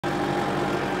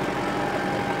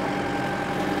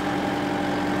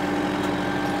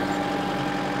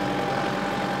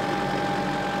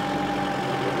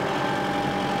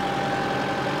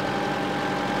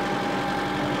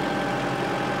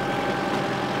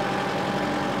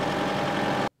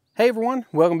Hey everyone,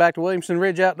 welcome back to Williamson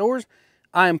Ridge Outdoors.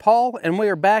 I am Paul and we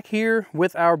are back here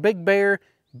with our Big Bear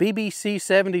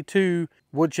BBC72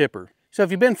 wood chipper. So if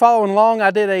you've been following along,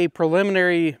 I did a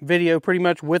preliminary video pretty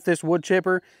much with this wood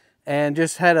chipper and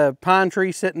just had a pine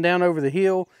tree sitting down over the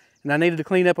hill and I needed to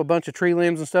clean up a bunch of tree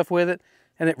limbs and stuff with it,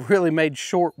 and it really made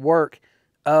short work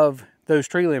of those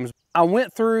tree limbs. I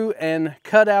went through and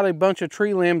cut out a bunch of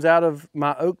tree limbs out of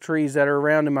my oak trees that are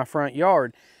around in my front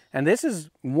yard. And this is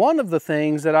one of the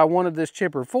things that I wanted this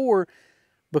chipper for,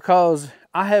 because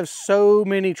I have so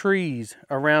many trees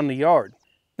around the yard.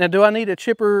 Now, do I need a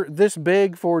chipper this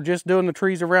big for just doing the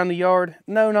trees around the yard?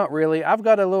 No, not really. I've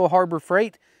got a little Harbor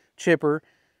Freight chipper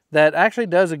that actually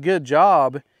does a good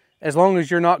job as long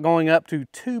as you're not going up to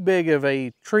too big of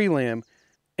a tree limb.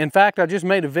 In fact, I just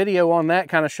made a video on that,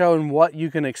 kind of showing what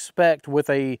you can expect with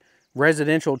a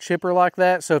residential chipper like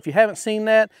that. So if you haven't seen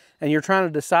that and you're trying to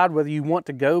decide whether you want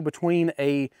to go between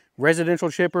a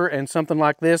residential chipper and something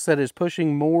like this that is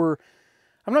pushing more,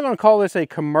 I'm not going to call this a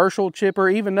commercial chipper,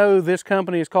 even though this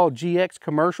company is called GX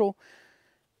Commercial.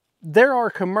 There are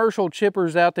commercial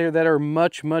chippers out there that are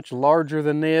much, much larger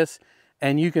than this,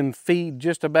 and you can feed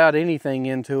just about anything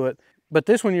into it. But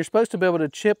this one, you're supposed to be able to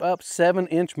chip up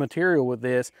 7-inch material with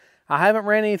this. I haven't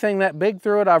ran anything that big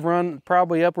through it. I've run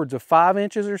probably upwards of 5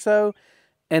 inches or so,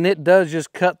 and it does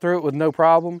just cut through it with no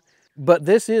problem. But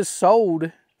this is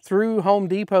sold through Home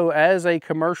Depot as a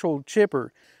commercial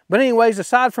chipper. But anyways,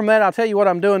 aside from that, I'll tell you what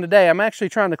I'm doing today. I'm actually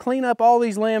trying to clean up all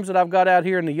these limbs that I've got out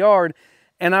here in the yard,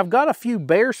 and I've got a few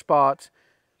bare spots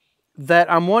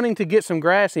that I'm wanting to get some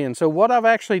grass in. So what I've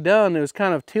actually done is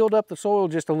kind of tilled up the soil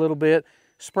just a little bit,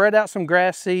 spread out some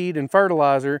grass seed and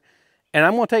fertilizer, and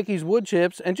I'm going to take these wood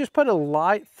chips and just put a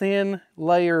light, thin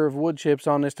layer of wood chips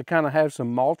on this to kind of have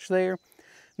some mulch there.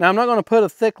 Now, I'm not going to put a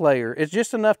thick layer. It's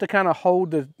just enough to kind of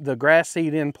hold the grass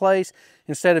seed in place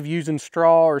instead of using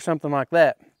straw or something like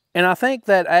that. And I think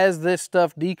that as this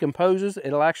stuff decomposes,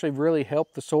 it'll actually really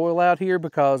help the soil out here,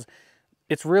 because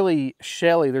it's really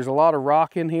shelly. There's a lot of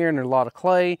rock in here and there's a lot of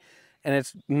clay, and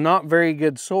it's not very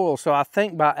good soil. So I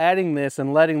think by adding this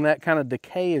and letting that kind of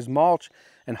decay as mulch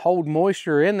and hold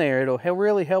moisture in there, it'll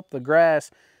really help the grass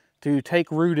to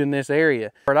take root in this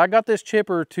area. But I got this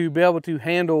chipper to be able to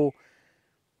handle,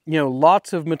 you know,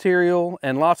 lots of material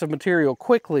and lots of material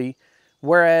quickly,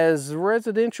 whereas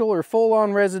residential or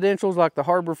full-on residentials like the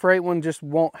Harbor Freight one just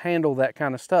won't handle that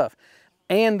kind of stuff,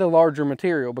 and the larger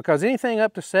material, because anything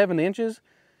up to 7 inches,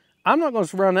 I'm not going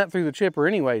to run that through the chipper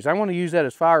anyways. I want to use that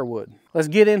as firewood. Let's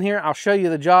get in here. I'll show you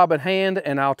the job at hand,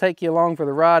 and I'll take you along for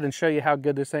the ride and show you how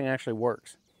good this thing actually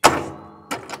works.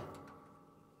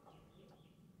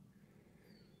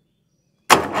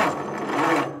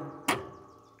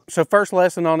 So first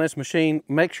lesson on this machine,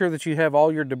 make sure that you have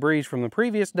all your debris from the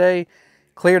previous day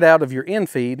cleared out of your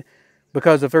infeed,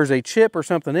 because if there's a chip or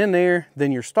something in there,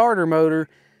 then your starter motor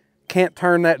can't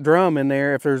turn that drum in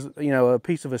there if there's, you know, a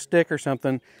piece of a stick or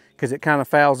something, because it kind of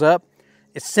fouls up.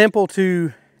 It's simple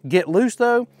to get loose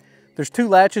though. There's 2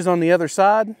 latches on the other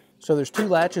side. So there's 2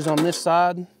 latches on this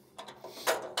side.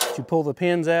 You pull the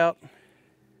pins out.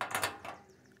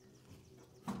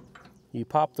 You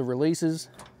pop the releases.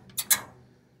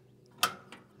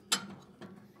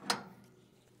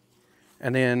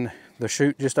 And then the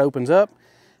chute just opens up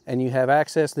and you have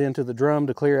access then to the drum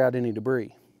to clear out any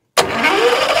debris.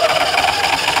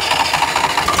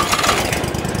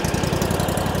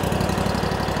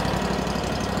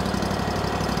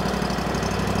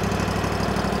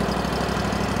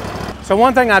 So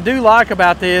one thing I do like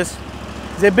about this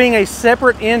is it being a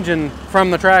separate engine from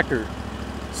the tractor.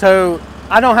 So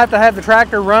I don't have to have the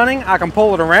tractor running. I can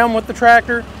pull it around with the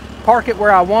tractor, park it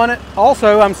where I want it.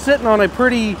 Also, I'm sitting on a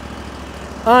pretty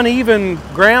uneven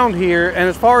ground here, and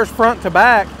as far as front to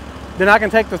back, then I can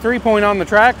take the 3-point on the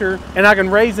tractor and I can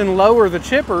raise and lower the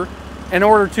chipper in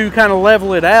order to kind of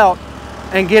level it out,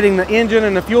 and getting the engine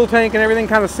and the fuel tank and everything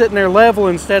kind of sitting there level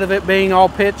instead of it being all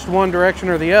pitched one direction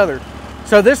or the other.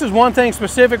 So this is one thing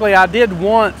specifically I did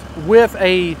want with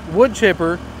a wood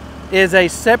chipper, is a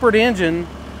separate engine,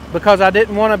 because I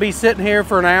didn't want to be sitting here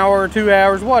for an hour or 2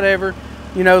 hours, whatever,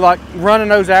 you know, like running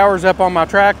those hours up on my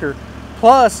tractor.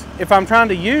 Plus, if I'm trying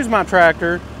to use my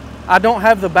tractor, I don't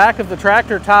have the back of the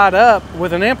tractor tied up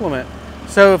with an implement.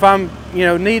 So if I'm, you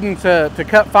know, needing to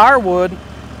cut firewood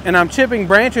and I'm chipping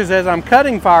branches as I'm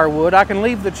cutting firewood, I can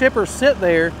leave the chipper sit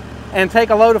there and take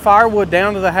a load of firewood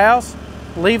down to the house,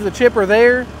 leave the chipper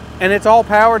there, and it's all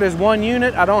powered as one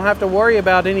unit. I don't have to worry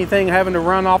about anything having to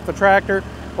run off the tractor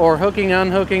or hooking,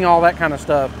 unhooking, all that kind of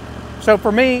stuff. So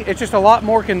for me, it's just a lot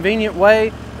more convenient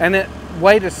way, and a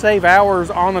way to save hours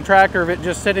on the tractor of it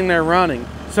just sitting there running.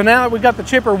 So now that we've got the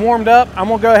chipper warmed up, I'm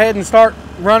gonna go ahead and start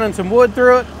running some wood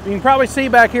through it. You can probably see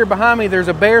back here behind me there's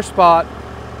a bare spot,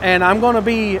 and I'm going to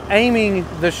be aiming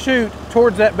the chute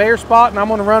towards that bare spot, and I'm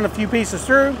going to run a few pieces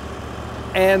through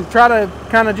and try to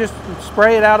kind of just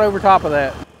spray it out over top of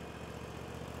that.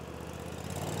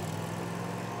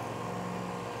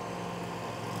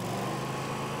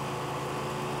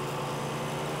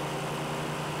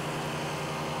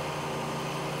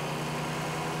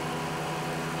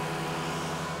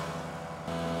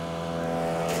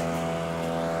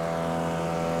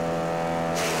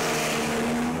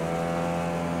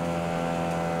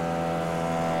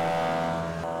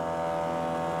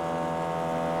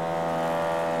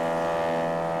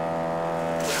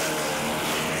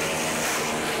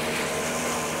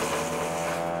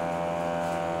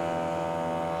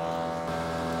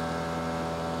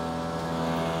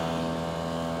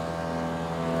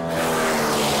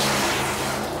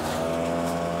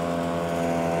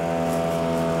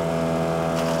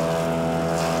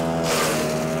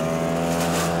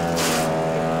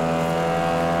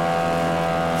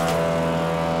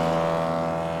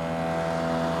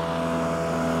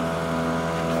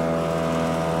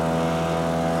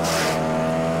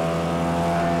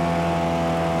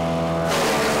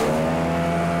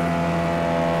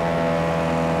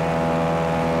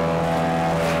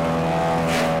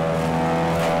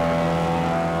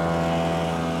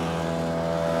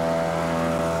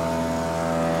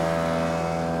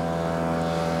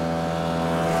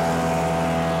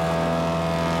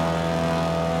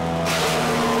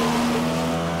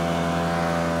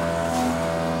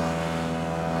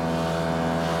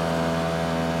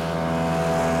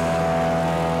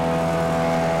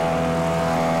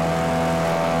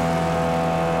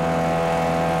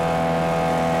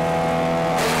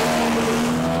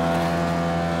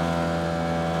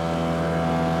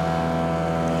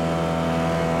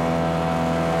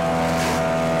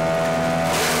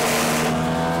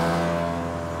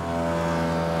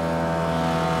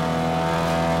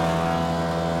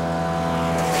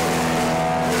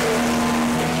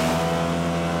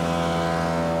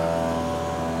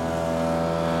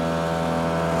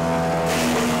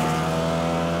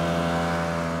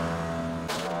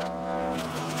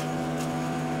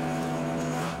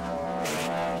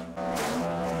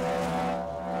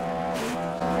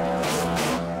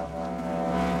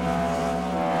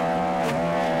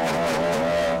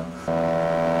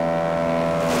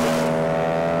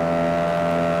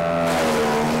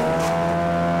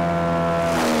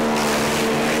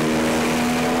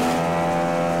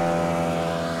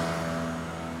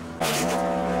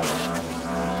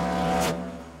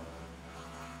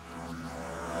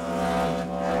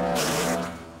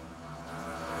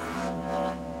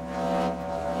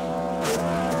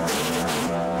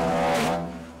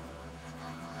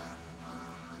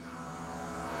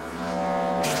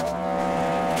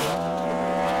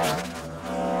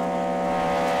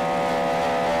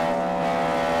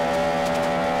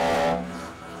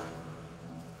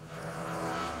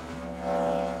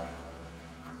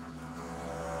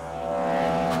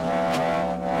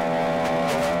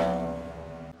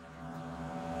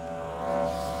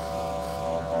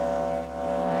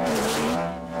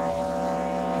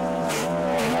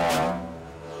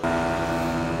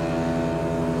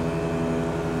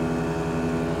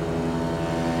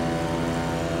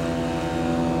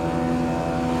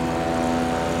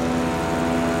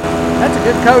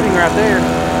 Good coating right there.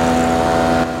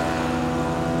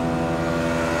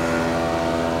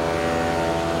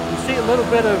 You see a little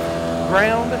bit of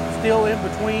ground still in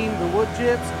between the wood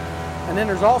chips, and then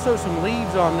there's also some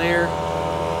leaves on there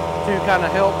to kind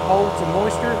of help hold some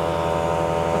moisture.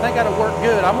 I think that'll work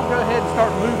good. I'm gonna go ahead and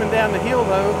start moving down the hill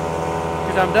though,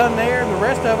 because I'm done there, and the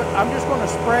rest of it I'm just gonna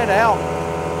spread out,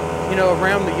 you know,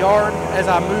 around the yard as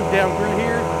I move down through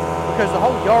here, because the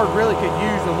whole yard really could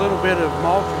use a little bit of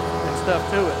mulch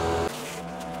stuff to it.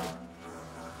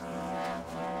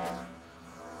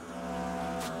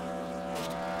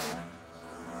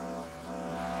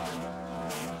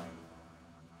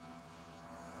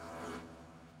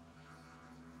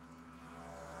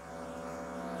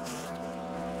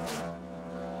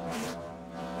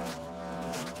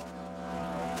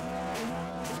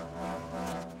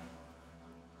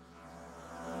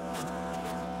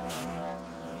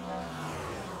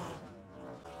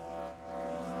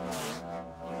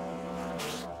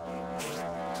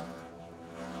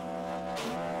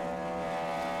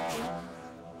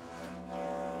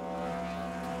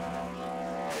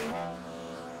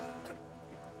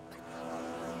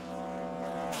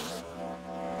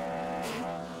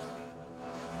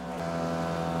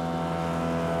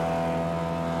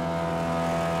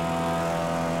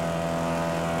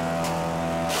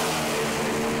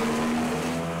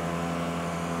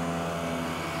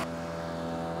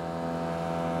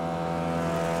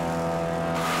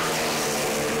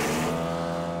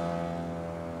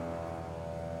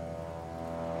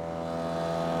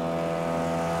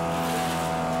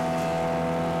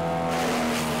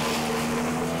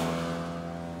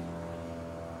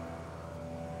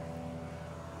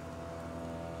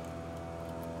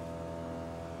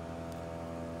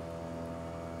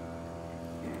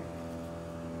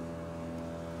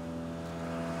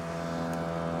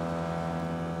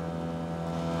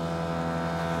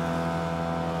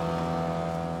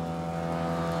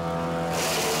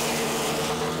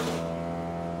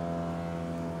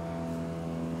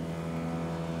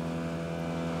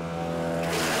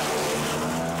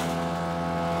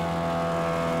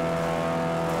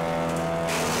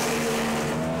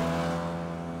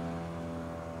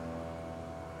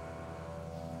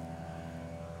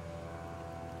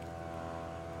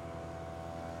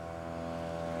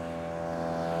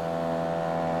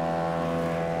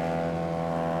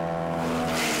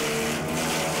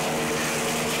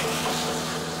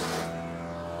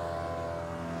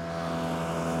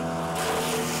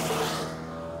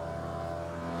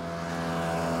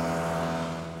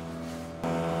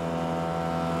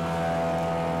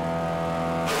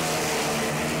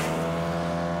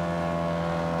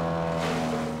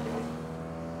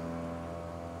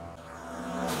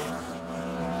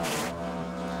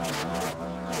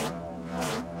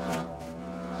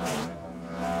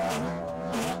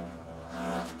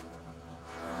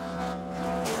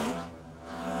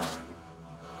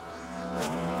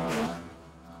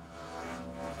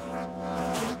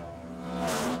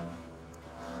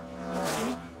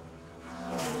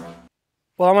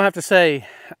 Well, I'm gonna have to say,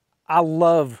 I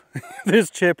love this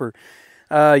chipper.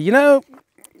 You know,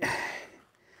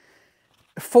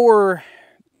 for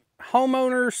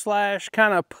homeowner slash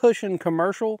kind of pushing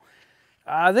commercial,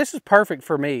 this is perfect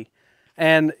for me.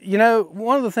 And you know,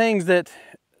 one of the things that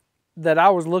I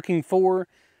was looking for,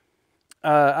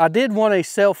 I did want a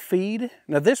self-feed.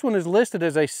 Now this one is listed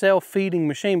as a self-feeding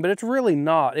machine, but it's really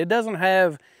not. It doesn't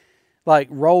have like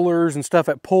rollers and stuff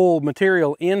that pull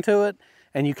material into it,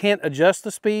 and you can't adjust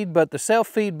the speed. But the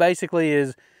self-feed basically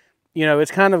is, you know,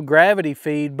 it's kind of gravity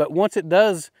feed, but once it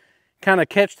does kind of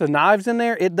catch the knives in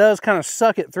there, it does kind of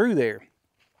suck it through there.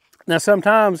 Now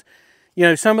sometimes, you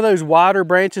know, some of those wider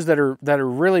branches that are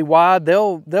really wide,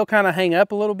 they'll kind of hang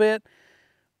up a little bit.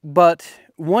 But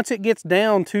once it gets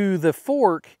down to the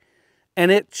fork and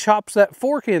it chops that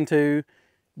fork into,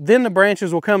 then the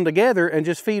branches will come together and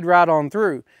just feed right on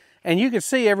through. And you can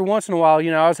see every once in a while,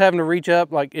 you know, I was having to reach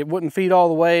up, like it wouldn't feed all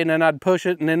the way, and then I'd push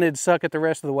it and then it'd suck it the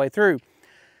rest of the way through.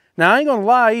 Now I ain't gonna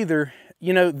lie either,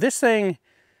 you know, this thing,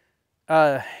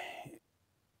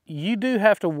 you do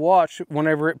have to watch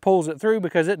whenever it pulls it through,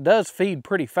 because it does feed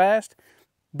pretty fast.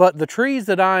 But the trees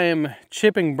that I am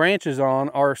chipping branches on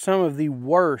are some of the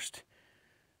worst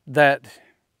that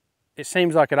it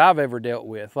seems like that I've ever dealt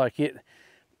with. Like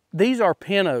these are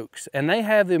pin oaks, and they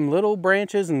have them little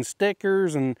branches and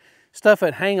stickers and stuff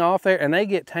that hang off there, and they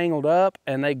get tangled up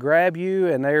and they grab you,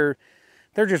 and they're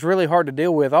just really hard to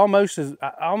deal with. I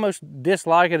almost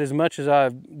dislike it as much as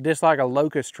I dislike a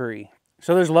locust tree.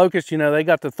 So there's locusts, you know, they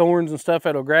got the thorns and stuff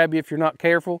that'll grab you if you're not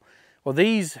careful. Well,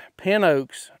 these pin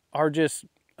oaks are just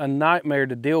a nightmare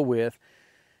to deal with.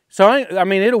 So I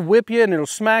mean, it'll whip you and it'll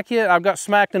smack you. I've got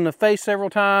smacked in the face several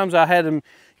times. I had them,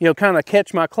 you know, kind of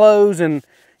catch my clothes and,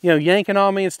 you know, yanking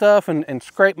on me and stuff, and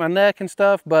scrape my neck and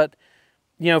stuff. But,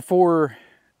 you know, for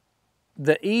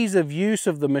the ease of use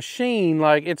of the machine,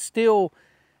 like it's still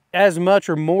as much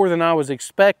or more than I was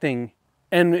expecting,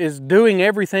 and is doing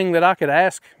everything that I could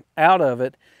ask out of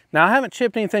it. Now, I haven't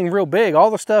chipped anything real big.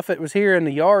 All the stuff that was here in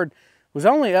the yard was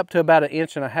only up to about 1.5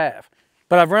 inches.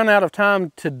 But I've run out of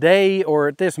time today, or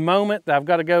at this moment. I've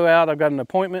got to go out. I've got an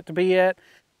appointment to be at.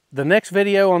 The next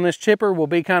video on this chipper will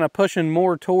be kind of pushing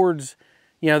more towards,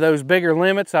 you know, those bigger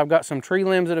limits. I've got some tree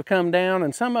limbs that have come down,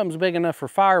 and some of them's big enough for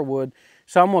firewood.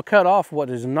 So I'm going to cut off what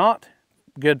is not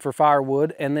good for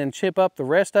firewood and then chip up the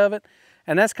rest of it.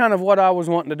 And that's kind of what I was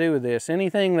wanting to do with this.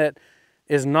 Anything that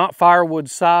is not firewood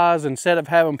size, instead of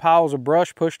having piles of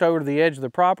brush pushed over to the edge of the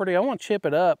property, I want to chip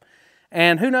it up.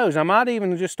 And who knows, I might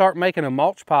even just start making a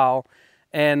mulch pile,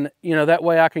 and, you know, that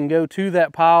way I can go to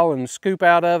that pile and scoop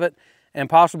out of it and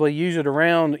possibly use it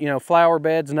around, you know, flower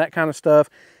beds and that kind of stuff,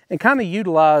 and kind of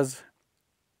utilize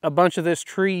a bunch of this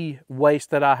tree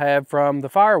waste that I have from the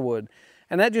firewood.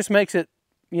 And that just makes it,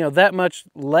 you know, that much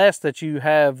less that you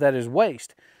have that is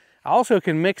waste. I also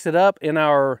can mix it up in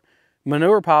our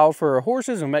manure piles for our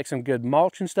horses and make some good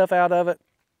mulch and stuff out of it.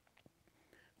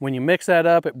 When you mix that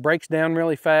up, it breaks down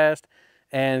really fast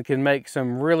and can make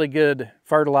some really good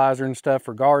fertilizer and stuff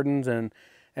for gardens and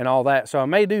all that. So I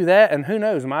may do that, and who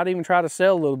knows, I might even try to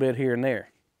sell a little bit here and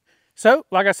there. So,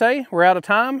 like I say, we're out of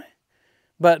time,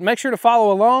 but make sure to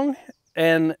follow along,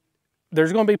 and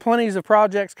there's going to be plenty of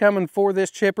projects coming for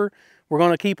this chipper. We're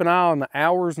going to keep an eye on the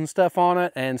hours and stuff on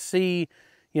it and see,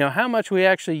 you know, how much we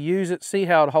actually use it, see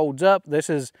how it holds up. This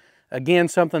is, again,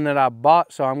 something that I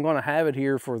bought, so I'm going to have it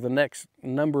here for the next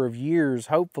number of years,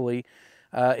 hopefully.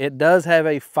 It does have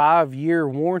a 5-year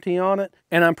warranty on it,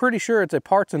 and I'm pretty sure it's a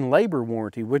parts and labor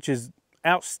warranty, which is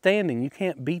outstanding. You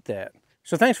can't beat that.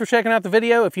 So thanks for checking out the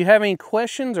video. If you have any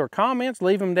questions or comments,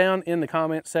 leave them down in the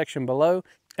comment section below.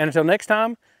 And until next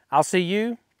time, I'll see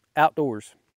you outdoors.